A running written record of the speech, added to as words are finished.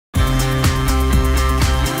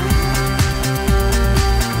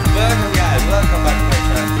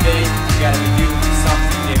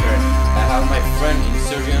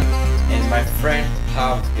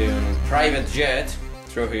private jet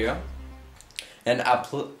through here, and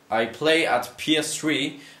I play at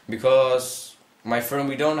PS3 because my friend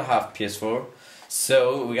we don't have PS4,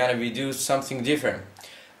 so we're gonna be do something different.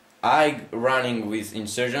 I running with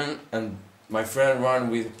Insurgent and my friend run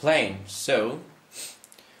with plane, so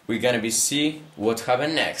we're gonna be see what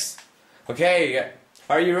happen next. Okay,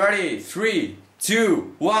 are you ready? 3,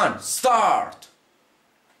 2, 1, start!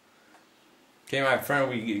 Okay, my friend,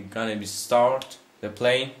 we gonna be start the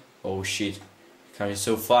plane. Oh shit, coming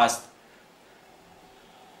so fast.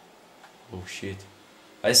 Oh shit,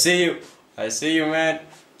 I see you man.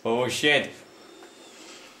 Oh shit.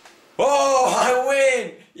 Oh, I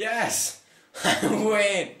win! Yes, I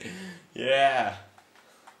win! Yeah.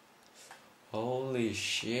 Holy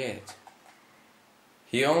shit.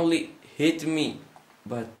 He only hit me,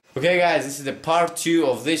 but... Okay guys, this is the part 2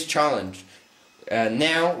 of this challenge.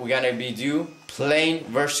 Now we're gonna be do plane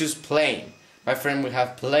versus plane. My friend will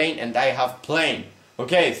have plane and I have plane.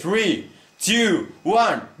 Okay, 3, 2,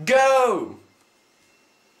 1, go!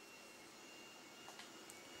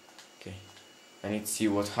 Okay, I need to see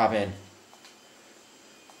what happened.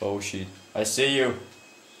 Oh shit, I see you.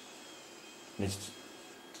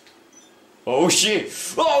 Oh shit!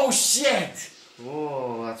 Oh shit!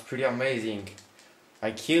 Oh, that's pretty amazing.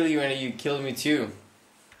 I kill you and you kill me too.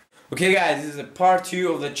 Okay guys, this is the part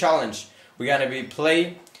 2 of the challenge. We're gonna be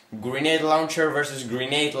play grenade launcher versus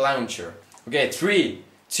grenade launcher. Okay, 3,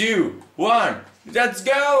 2, 1, let's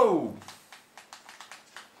go!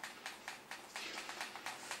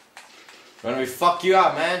 When we fuck you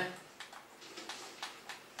up, man.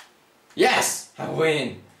 Yes! I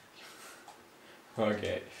win!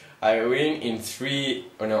 Okay, I win in 3,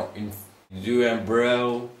 or no, in do and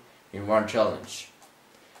bro in 1 challenge.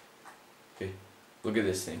 Okay, look at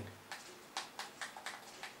this thing.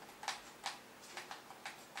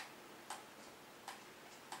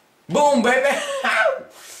 Boom, baby!